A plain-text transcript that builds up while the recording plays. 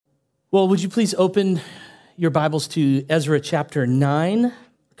Well, would you please open your Bibles to Ezra chapter 9,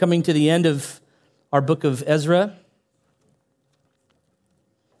 coming to the end of our book of Ezra.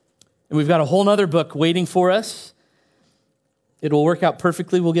 And we've got a whole other book waiting for us. It will work out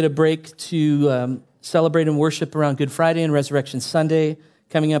perfectly. We'll get a break to celebrate and worship around Good Friday and Resurrection Sunday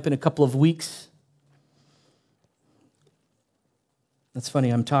coming up in a couple of weeks. That's funny,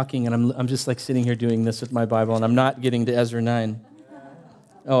 I'm talking and I'm just like sitting here doing this with my Bible and I'm not getting to Ezra 9.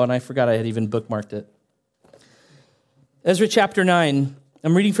 Oh, and I forgot I had even bookmarked it. Ezra chapter 9.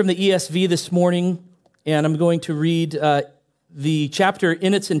 I'm reading from the ESV this morning, and I'm going to read the chapter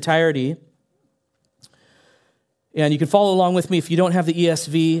in its entirety. And you can follow along with me. If you don't have the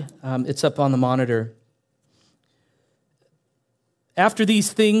ESV, it's up on the monitor. After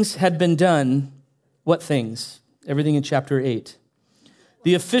these things had been done, what things? Everything in chapter 8.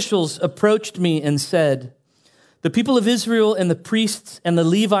 The officials approached me and said, "The people of Israel and the priests and the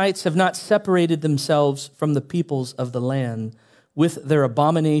Levites have not separated themselves from the peoples of the land with their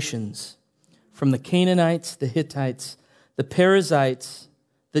abominations, from the Canaanites, the Hittites, the Perizzites,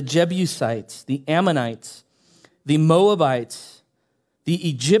 the Jebusites, the Ammonites, the Moabites, the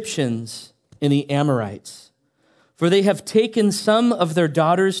Egyptians, and the Amorites. For they have taken some of their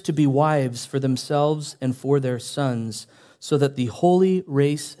daughters to be wives for themselves and for their sons, so that the holy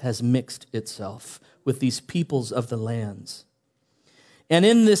race has mixed itself with these peoples of the lands. And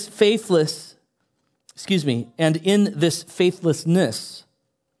in this faithlessness,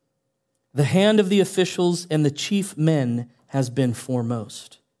 the hand of the officials and the chief men has been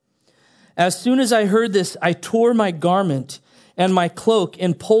foremost. As soon as I heard this, I tore my garment and my cloak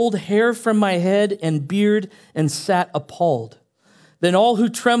and pulled hair from my head and beard and sat appalled. Then all who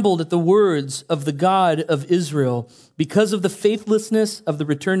trembled at the words of the God of Israel, because of the faithlessness of the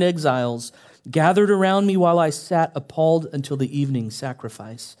returned exiles, gathered around me while I sat appalled until the evening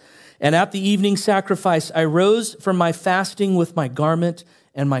sacrifice. And at the evening sacrifice, I rose from my fasting with my garment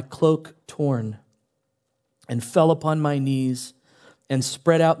and my cloak torn, and fell upon my knees and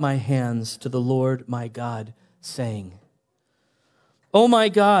spread out my hands to the Lord my God, saying, "O my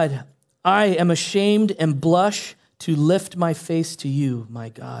God, I am ashamed and blush to lift my face to you, my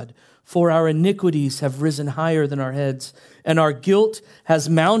God, for our iniquities have risen higher than our heads, and our guilt has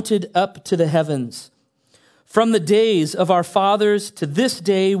mounted up to the heavens. From the days of our fathers to this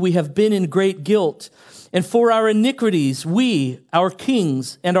day we have been in great guilt, and for our iniquities we, our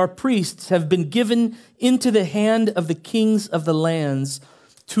kings, and our priests have been given into the hand of the kings of the lands,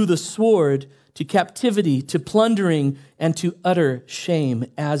 to the sword, to captivity, to plundering, and to utter shame,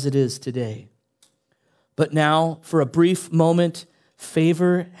 as it is today. But now, for a brief moment,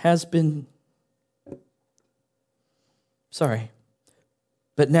 favor has been...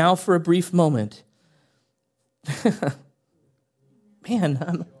 But now, for a brief moment... I'm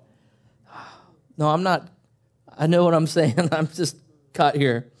not... I know what I'm saying. I'm just caught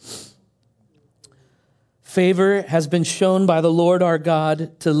here. Favor has been shown by the Lord our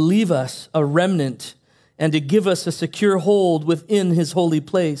God to leave us a remnant and to give us a secure hold within his holy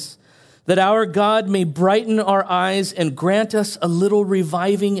place, that our God may brighten our eyes and grant us a little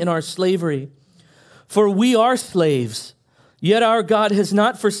reviving in our slavery. For we are slaves, yet our God has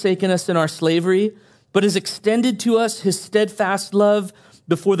not forsaken us in our slavery, but has extended to us his steadfast love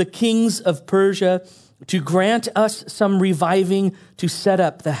before the kings of Persia, to grant us some reviving, to set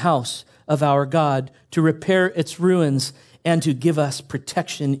up the house of our God, to repair its ruins, and to give us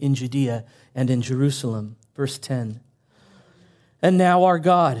protection in Judea and in Jerusalem." Verse 10. "And now our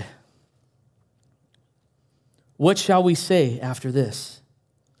God, what shall we say after this?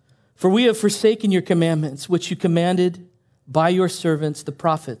 For we have forsaken your commandments, which you commanded by your servants, the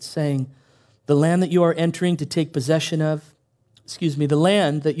prophets, saying, the land that you are entering to take possession of,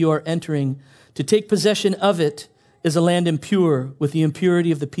 it is a land impure with the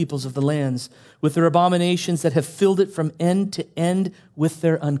impurity of the peoples of the lands, with their abominations that have filled it from end to end with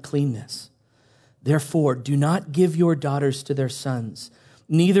their uncleanness. Therefore, do not give your daughters to their sons,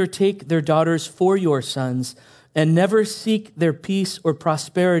 neither take their daughters for your sons, and never seek their peace or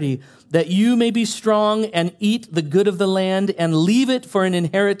prosperity, that you may be strong and eat the good of the land and leave it for an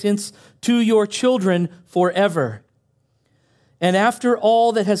inheritance to your children forever. And after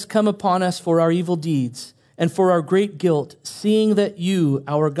all that has come upon us for our evil deeds and for our great guilt, seeing that you,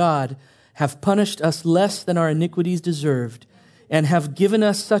 our God, have punished us less than our iniquities deserved, and have given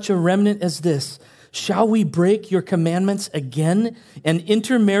us such a remnant as this, shall we break your commandments again and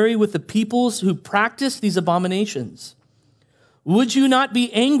intermarry with the peoples who practice these abominations? Would you not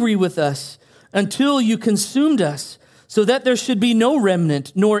be angry with us until you consumed us, so that there should be no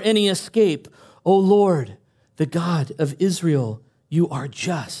remnant nor any escape? O Lord, the God of Israel, you are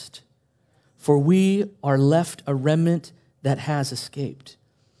just. for we are left a remnant that has escaped.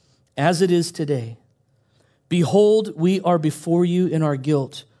 As it is today, behold, we are before you in our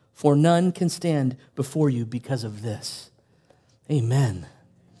guilt, for none can stand before you because of this. Amen.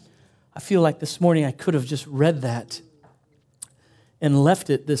 I feel like this morning I could have just read that and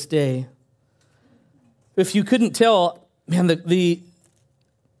left it this day. If you couldn't tell, man, the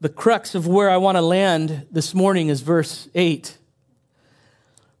crux of where I want to land this morning is verse 8.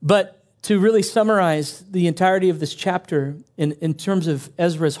 But to really summarize the entirety of this chapter in terms of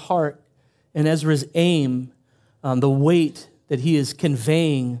Ezra's heart and Ezra's aim, the weight that he is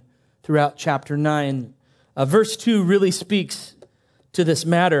conveying throughout chapter 9, verse 2 really speaks to this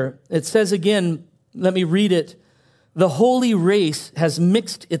matter. It says again, let me read it, the holy race has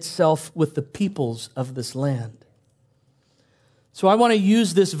mixed itself with the peoples of this land. So I want to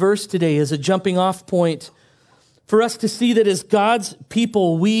use this verse today as a jumping off point for us to see that as God's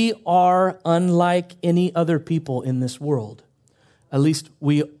people, we are unlike any other people in this world. At least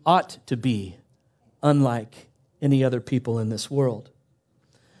we ought to be unlike any other people in this world.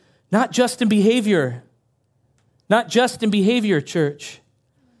 Not just in behavior, church,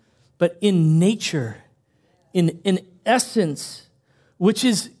 but in nature, in essence, which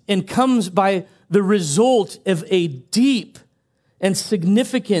is and comes by the result of a deep and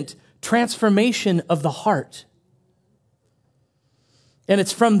significant transformation of the heart. And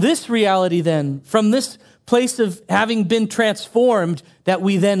it's from this reality then, from this place of having been transformed, that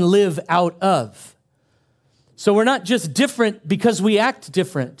we then live out of. So we're not just different because we act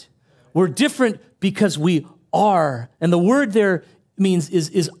different. We're different because we are. And the word there means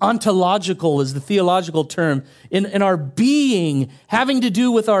is ontological, is the theological term. In our being, having to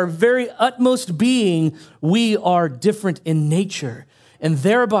do with our very utmost being, we are different in nature. And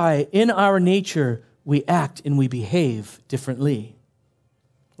thereby, in our nature, we act and we behave differently.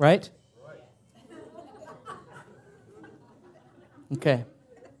 Right? Okay.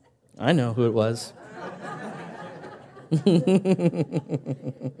 I know who it was.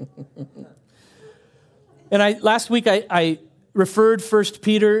 And last week I referred 1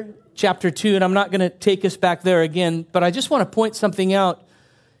 Peter chapter 2, and I'm not going to take us back there again, but I just want to point something out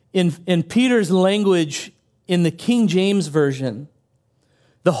in Peter's language in the King James Version.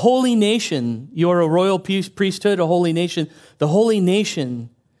 The holy nation, you're a royal priesthood, a holy nation. The holy nation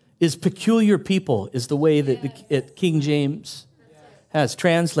is peculiar people, is the way that King James has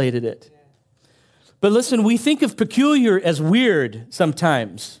translated it. But listen, we think of peculiar as weird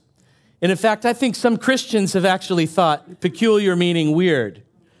sometimes. And in fact, I think some Christians have actually thought peculiar meaning weird.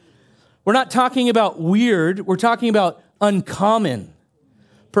 We're not talking about weird, we're talking about uncommon,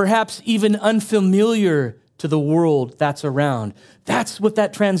 perhaps even unfamiliar to the world that's around. That's what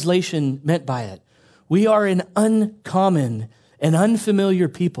that translation meant by it. We are an uncommon and unfamiliar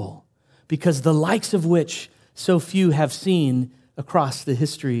people, because the likes of which so few have seen across the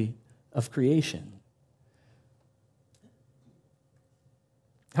history of creation.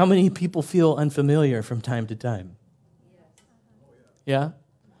 How many people feel unfamiliar from time to time? Yeah?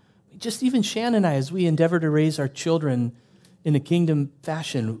 Just even Shannon and I, as we endeavor to raise our children in a kingdom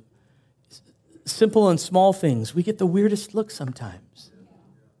fashion, simple and small things, we get the weirdest look sometimes.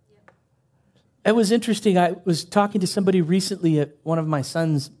 It was interesting. I was talking to somebody recently at one of my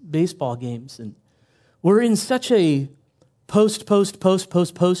son's baseball games, and we're in such a post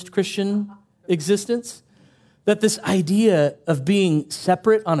Christian existence that this idea of being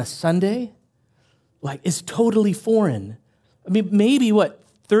separate on a Sunday, is totally foreign. I mean, maybe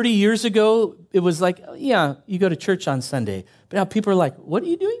 30 years ago, it was like, oh, yeah, you go to church on Sunday. But now people are like, what are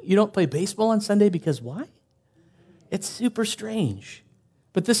you doing? You don't play baseball on Sunday because why? It's super strange.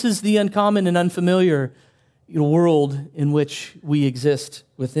 But this is the uncommon and unfamiliar world in which we exist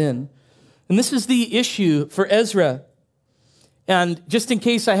within. And this is the issue for Ezra. And just in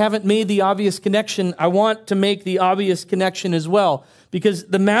case I haven't made the obvious connection, I want to make the obvious connection as well. Because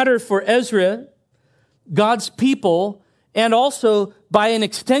the matter for Ezra, God's people, and also by an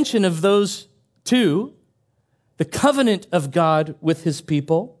extension of those two, the covenant of God with his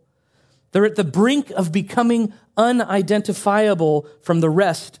people, they're at the brink of becoming unidentifiable from the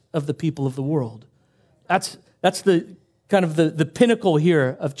rest of the people of the world. That's the kind of the pinnacle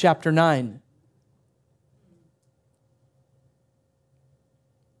here of chapter 9.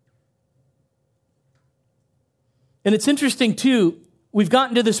 And it's interesting, too, we've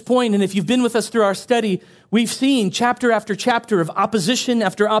gotten to this point, and if you've been with us through our study, we've seen chapter after chapter of opposition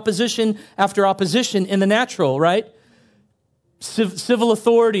after opposition after opposition in the natural, right? Civil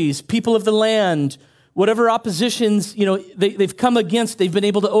authorities, people of the land, whatever oppositions, they've come against, they've been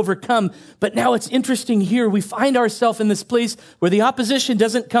able to overcome. But now it's interesting here. We find ourselves in this place where the opposition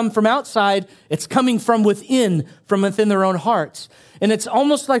doesn't come from outside. It's coming from within their own hearts. And it's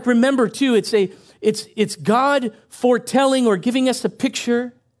almost like, remember too, it's God foretelling or giving us a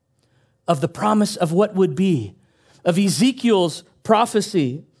picture of the promise of what would be, of Ezekiel's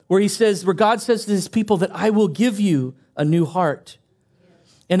prophecy, where God says to his people that I will give you a new heart,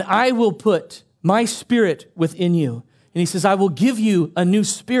 and I will put my spirit within you. And he says, I will give you a new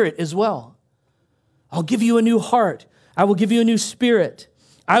spirit as well. I'll give you a new heart. I will give you a new spirit.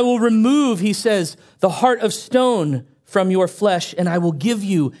 I will remove, he says, the heart of stone from your flesh, and I will give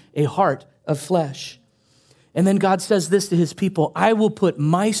you a heart of flesh. And then God says this to his people, I will put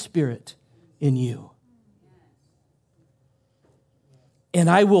my spirit in you. And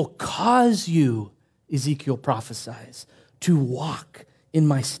I will cause you, Ezekiel prophesies, to walk in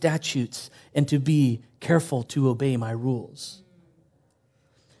my statutes and to be careful to obey my rules.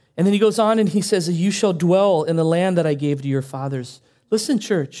 And then he goes on and he says, you shall dwell in the land that I gave to your fathers. Listen,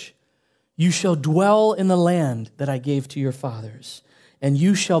 church, you shall dwell in the land that I gave to your fathers, and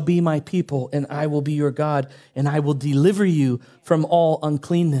you shall be my people, and I will be your God, and I will deliver you from all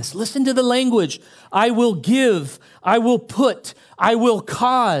uncleanness. Listen to the language. I will give, I will put, I will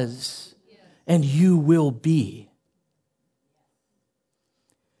cause, and you will be.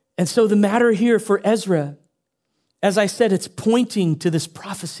 And so the matter here for Ezra, as I said, it's pointing to this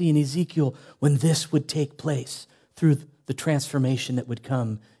prophecy in Ezekiel when this would take place through the transformation that would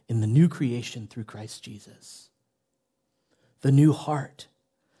come in the new creation through Christ Jesus. The new heart.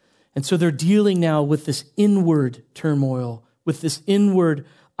 And so they're dealing now with this inward turmoil, with this inward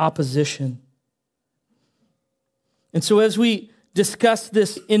opposition. And so as we discuss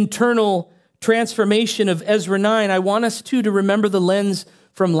this internal transformation of Ezra 9, I want us to remember the lens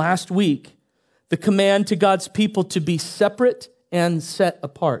from last week, the command to God's people to be separate and set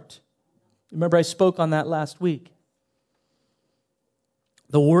apart. Remember, I spoke on that last week.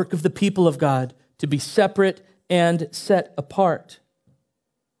 The work of the people of God to be separate and set apart.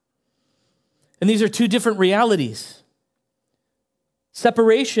 And these are two different realities.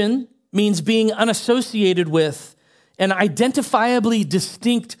 Separation means being unassociated with and identifiably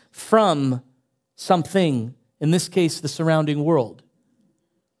distinct from something, in this case, the surrounding world.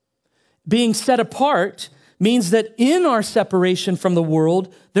 Being set apart means that in our separation from the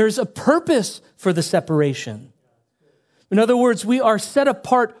world, there's a purpose for the separation. In other words, we are set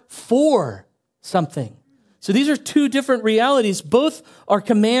apart for something. So these are two different realities. Both are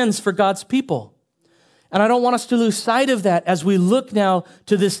commands for God's people. And I don't want us to lose sight of that as we look now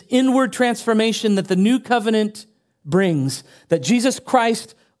to this inward transformation that the new covenant brings, that Jesus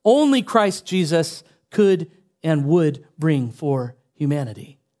Christ, only Christ Jesus, could and would bring for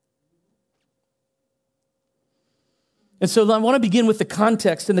humanity. And so I want to begin with the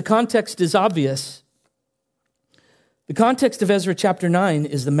context, and the context is obvious. The context of Ezra chapter 9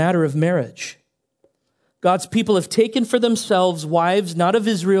 is the matter of marriage. God's people have taken for themselves wives not of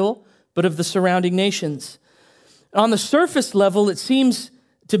Israel, but of the surrounding nations. On the surface level, it seems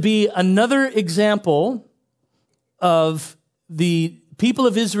to be another example of the people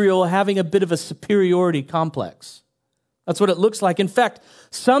of Israel having a bit of a superiority complex. That's what it looks like. In fact,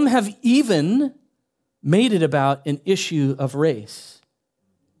 some have even made it about an issue of race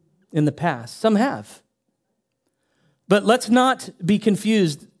in the past. Some have. But let's not be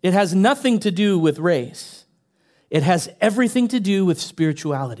confused. It has nothing to do with race. It has everything to do with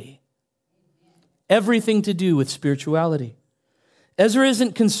spirituality. Everything to do with spirituality. Ezra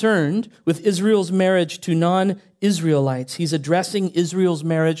isn't concerned with Israel's marriage to non-Israelites. He's addressing Israel's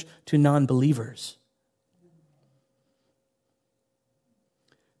marriage to non-believers.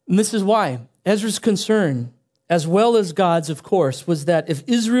 And this is why Ezra's concern, as well as God's, of course, was that if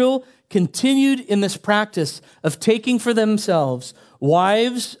Israel continued in this practice of taking for themselves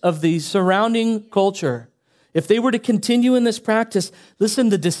wives of the surrounding culture, if they were to continue in this practice, listen,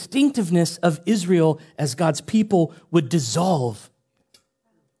 the distinctiveness of Israel as God's people would dissolve.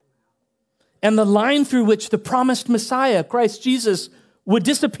 And the line through which the promised Messiah, Christ Jesus, would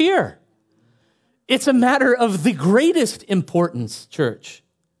disappear. It's a matter of the greatest importance, church.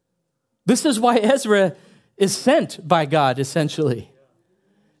 This is why Ezra is sent by God, essentially.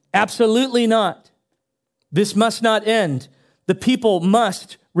 Absolutely not. This must not end. The people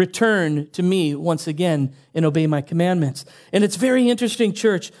must return to me once again and obey my commandments. And it's very interesting,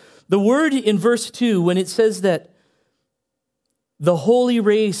 church. The word in verse 2, when it says that the holy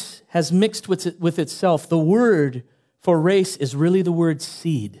race has mixed with itself, the word for race is really the word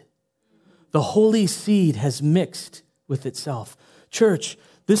seed. The holy seed has mixed with itself. Church,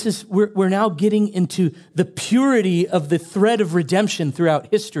 We're now getting into the purity of the thread of redemption throughout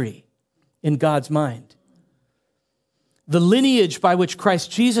history in God's mind. The lineage by which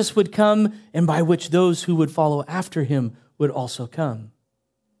Christ Jesus would come and by which those who would follow after him would also come.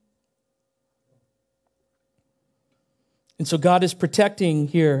 And so God is protecting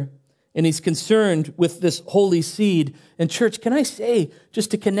here, and he's concerned with this holy seed. And church, can I say,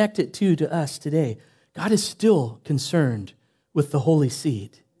 just to connect it to us today, God is still concerned with the holy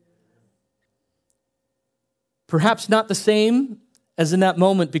seed. Perhaps not the same as in that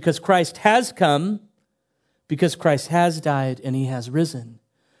moment, because Christ has come, because Christ has died and he has risen.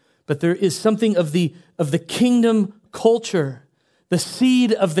 But there is something of the kingdom culture, the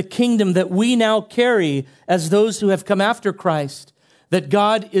seed of the kingdom that we now carry as those who have come after Christ, that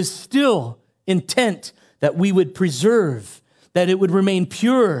God is still intent that we would preserve, that it would remain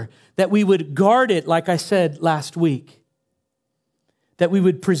pure, that we would guard it, like I said last week, that we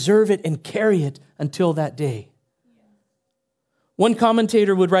would preserve it and carry it until that day. One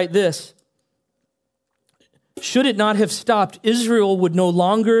commentator would write this: should it not have stopped, Israel would no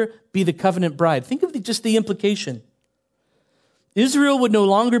longer be the covenant bride. Think of just the implication. Israel would no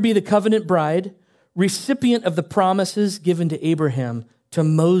longer be the covenant bride, recipient of the promises given to Abraham, to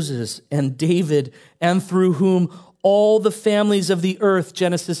Moses and David, and through whom all the families of the earth,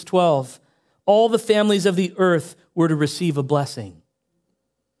 Genesis 12, all the families of the earth were to receive a blessing.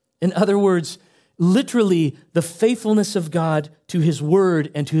 In other words, literally, the faithfulness of God to his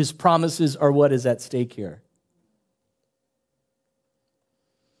word and to his promises are what is at stake here.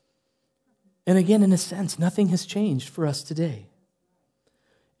 And again, in a sense, nothing has changed for us today.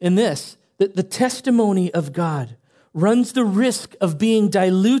 In this, that the testimony of God runs the risk of being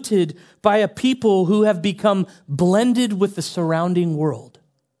diluted by a people who have become blended with the surrounding world.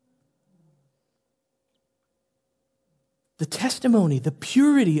 The testimony, the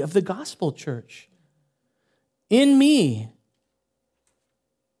purity of the gospel, church, in me,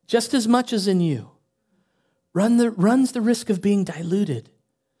 just as much as in you, runs the risk of being diluted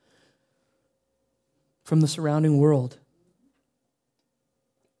from the surrounding world.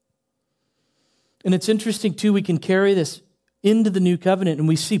 And it's interesting, too, we can carry this into the new covenant, and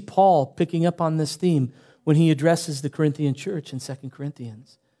we see Paul picking up on this theme when he addresses the Corinthian church in 2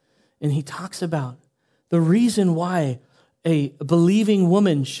 Corinthians. And he talks about the reason why a believing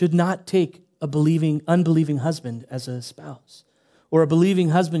woman should not take a unbelieving husband as a spouse, or a believing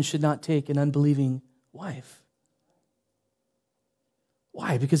husband should not take an unbelieving wife.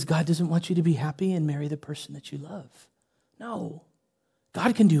 Why? Because God doesn't want you to be happy and marry the person that you love. No.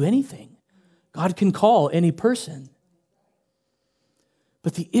 God can do anything. God can call any person.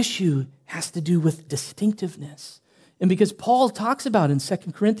 But the issue has to do with distinctiveness. And because Paul talks about in 2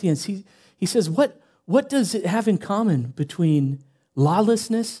 Corinthians, he says, what does it have in common between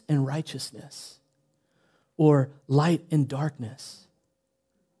lawlessness and righteousness, or light and darkness?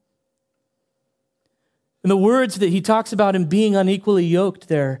 And the words that he talks about in being unequally yoked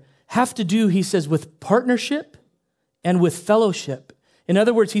there have to do, he says, with partnership and with fellowship. In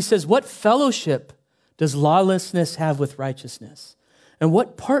other words, he says, what fellowship does lawlessness have with righteousness? And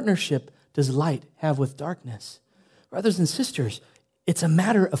what partnership does light have with darkness? Brothers and sisters, it's a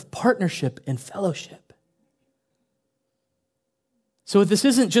matter of partnership and fellowship. So this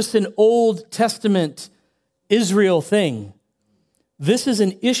isn't just an Old Testament Israel thing. This is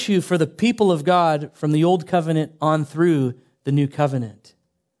an issue for the people of God from the Old Covenant on through the New Covenant.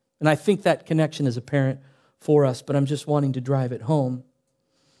 And I think that connection is apparent for us, but I'm just wanting to drive it home.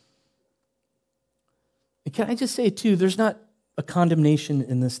 And can I just say, too, there's not a condemnation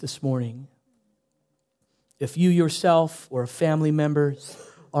in this morning. If you yourself or a family member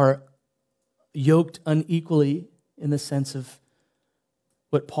are yoked unequally in the sense of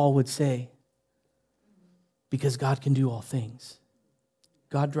what Paul would say, because God can do all things.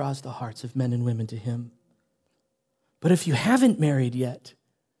 God draws the hearts of men and women to him. But if you haven't married yet,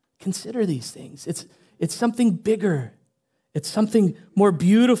 consider these things. It's something bigger. It's something more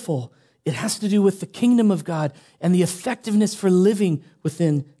beautiful. It has to do with the kingdom of God and the effectiveness for living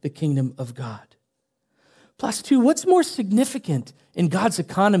within the kingdom of God. Plus, too, what's more significant in God's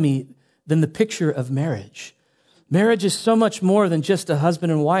economy than the picture of marriage? Marriage is so much more than just a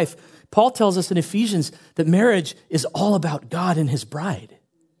husband and wife. Paul tells us in Ephesians that marriage is all about God and his bride.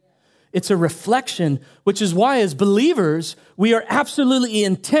 It's a reflection, which is why as believers, we are absolutely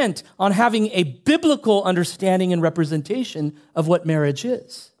intent on having a biblical understanding and representation of what marriage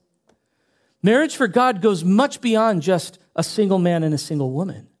is. Marriage for God goes much beyond just a single man and a single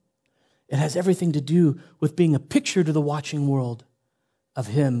woman. It has everything to do with being a picture to the watching world of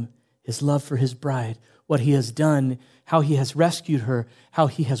him his love for his bride, what he has done, how he has rescued her, how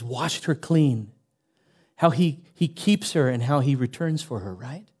he has washed her clean, how he keeps her and how he returns for her,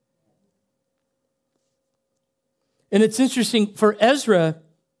 right? And it's interesting, for Ezra,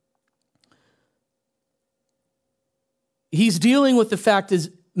 he's dealing with the fact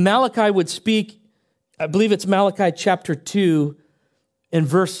is Malachi would speak, I believe it's Malachi chapter 2 in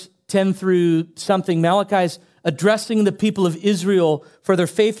verse 10 through something. Malachi's addressing the people of Israel for their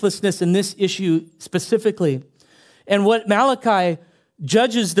faithlessness in this issue specifically. And what Malachi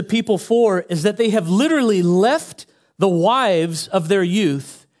judges the people for is that they have literally left the wives of their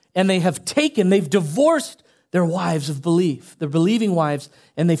youth and they've divorced their wives of belief, their believing wives,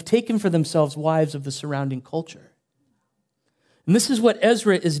 and they've taken for themselves wives of the surrounding culture. And this is what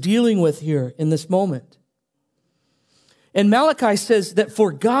Ezra is dealing with here in this moment. And Malachi says that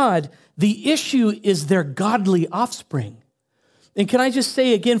for God, the issue is their godly offspring. And can I just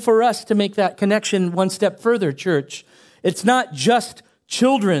say again for us to make that connection one step further, church, it's not just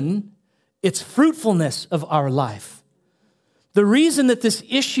children, it's fruitfulness of our life. The reason that this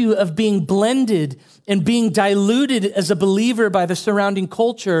issue of being blended and being diluted as a believer by the surrounding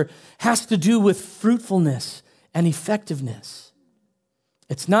culture has to do with fruitfulness and effectiveness.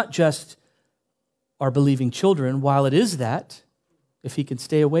 It's not just our believing children, while it is that, if he can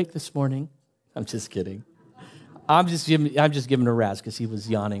stay awake this morning. I'm just kidding. I'm just giving a razz because he was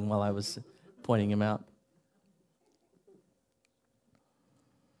yawning while I was pointing him out.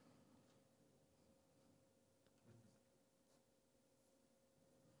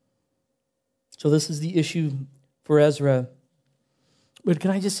 So this is the issue for Ezra. But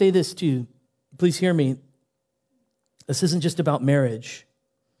can I just say this too? Please hear me. This isn't just about marriage.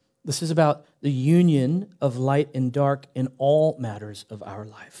 This is about the union of light and dark in all matters of our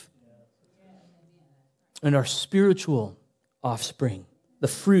life. And our spiritual offspring, the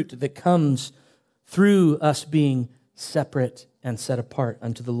fruit that comes through us being separate and set apart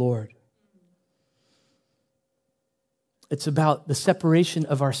unto the Lord. It's about the separation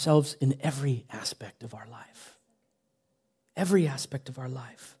of ourselves in every aspect of our life. Every aspect of our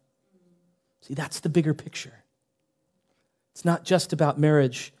life. See, that's the bigger picture. It's not just about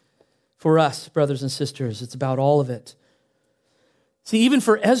marriage for us, brothers and sisters. It's about all of it. See, even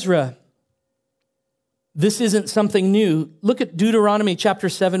for Ezra, this isn't something new. Look at Deuteronomy chapter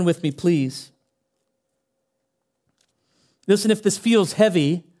 7 with me, please. Listen, if this feels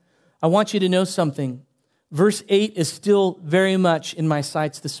heavy, I want you to know something. Verse 8 is still very much in my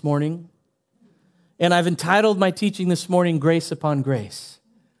sights this morning. And I've entitled my teaching this morning, Grace Upon Grace,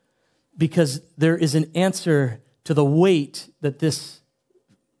 because there is an answer to the weight that this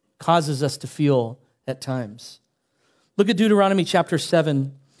causes us to feel at times. Look at Deuteronomy chapter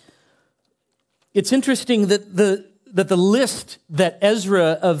 7. It's interesting that the list that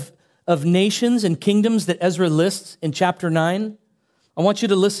Ezra of nations and kingdoms that Ezra lists in chapter 9, I want you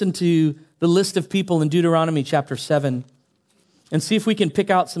to listen to the list of people in Deuteronomy chapter 7 and see if we can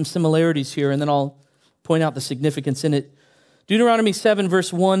pick out some similarities here, and then I'll point out the significance in it. Deuteronomy 7,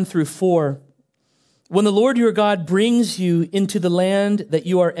 verse 1 through 4. When the Lord your God brings you into the land that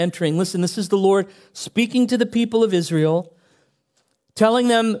you are entering, listen, this is the Lord speaking to the people of Israel, telling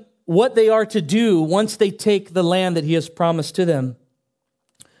them what they are to do once they take the land that he has promised to them.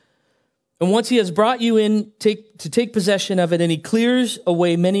 And once he has brought you in to take possession of it, and he clears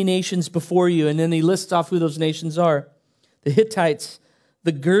away many nations before you, and then he lists off who those nations are: the Hittites,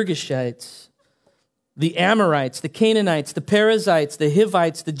 the Girgashites, the Amorites, the Canaanites, the Perizzites, the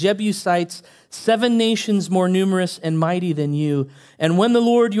Hivites, the Jebusites, 7 nations more numerous and mighty than you. And when the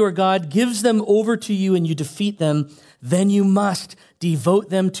Lord your God gives them over to you and you defeat them, then you must devote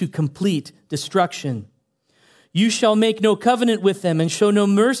them to complete destruction. You shall make no covenant with them and show no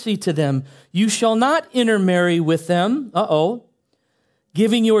mercy to them. You shall not intermarry with them,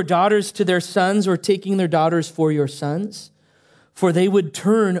 giving your daughters to their sons or taking their daughters for your sons, for they would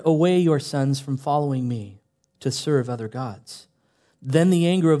turn away your sons from following me to serve other gods. Then the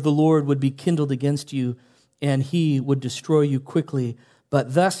anger of the Lord would be kindled against you, and he would destroy you quickly.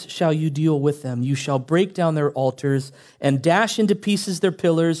 But thus shall you deal with them. You shall break down their altars and dash into pieces their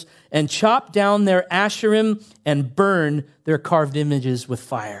pillars and chop down their Asherim and burn their carved images with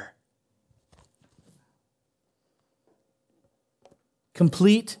fire.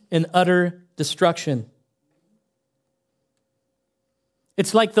 Complete and utter destruction.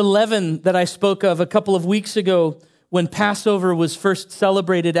 It's like the leaven that I spoke of a couple of weeks ago when Passover was first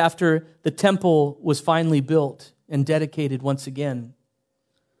celebrated after the temple was finally built and dedicated once again.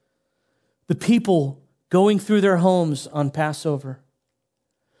 The people going through their homes on Passover,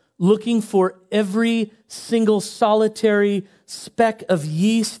 looking for every single solitary speck of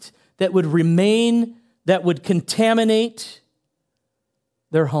yeast that would remain, that would contaminate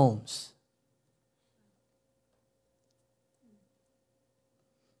their homes.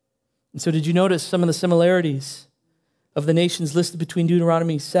 And so did you notice some of the similarities of the nations listed between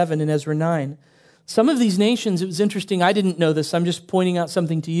Deuteronomy 7 and Ezra 9? Some of these nations, it was interesting, I didn't know this, I'm just pointing out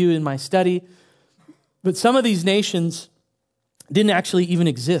something to you in my study, but some of these nations didn't actually even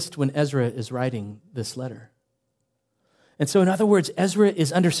exist when Ezra is writing this letter. And so in other words, Ezra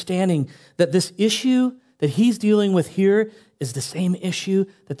is understanding that this issue that he's dealing with here is the same issue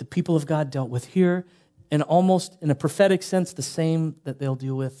that the people of God dealt with here, and almost in a prophetic sense, the same that they'll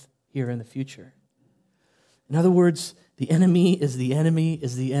deal with here in the future. In other words, the enemy is the enemy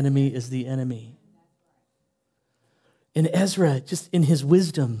is the enemy is the enemy. And Ezra, just in his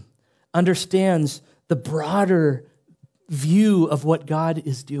wisdom, understands the broader view of what God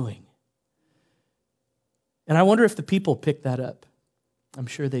is doing. And I wonder if the people picked that up. I'm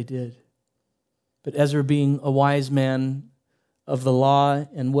sure they did. But Ezra, being a wise man of the law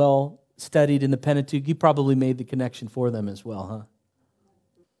and well studied in the Pentateuch, he probably made the connection for them as well, huh?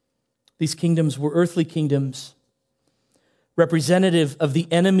 These kingdoms were earthly kingdoms, representative of the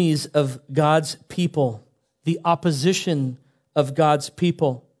enemies of God's people, the opposition of God's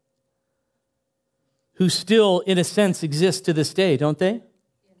people, who still, in a sense, exist to this day, don't they?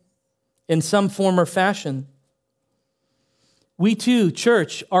 In some form or fashion. We too,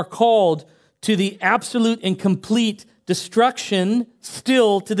 church, are called to the absolute and complete destruction,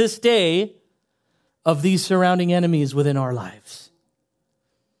 still to this day, of these surrounding enemies within our lives.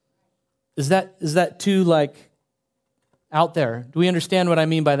 Is that too, out there? Do we understand what I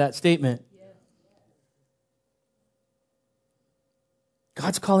mean by that statement?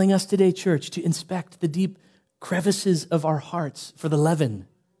 God's calling us today, church, to inspect the deep crevices of our hearts for the leaven.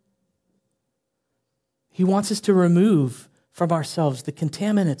 He wants us to remove from ourselves the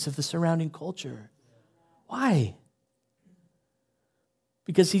contaminants of the surrounding culture. Why?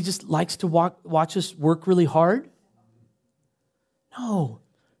 Because he just likes to watch us work really hard? No,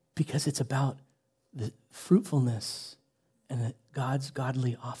 because it's about the fruitfulness and God's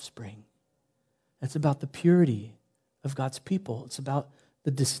godly offspring. It's about the purity of God's people. It's about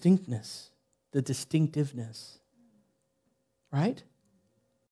the distinctness, the distinctiveness. Right?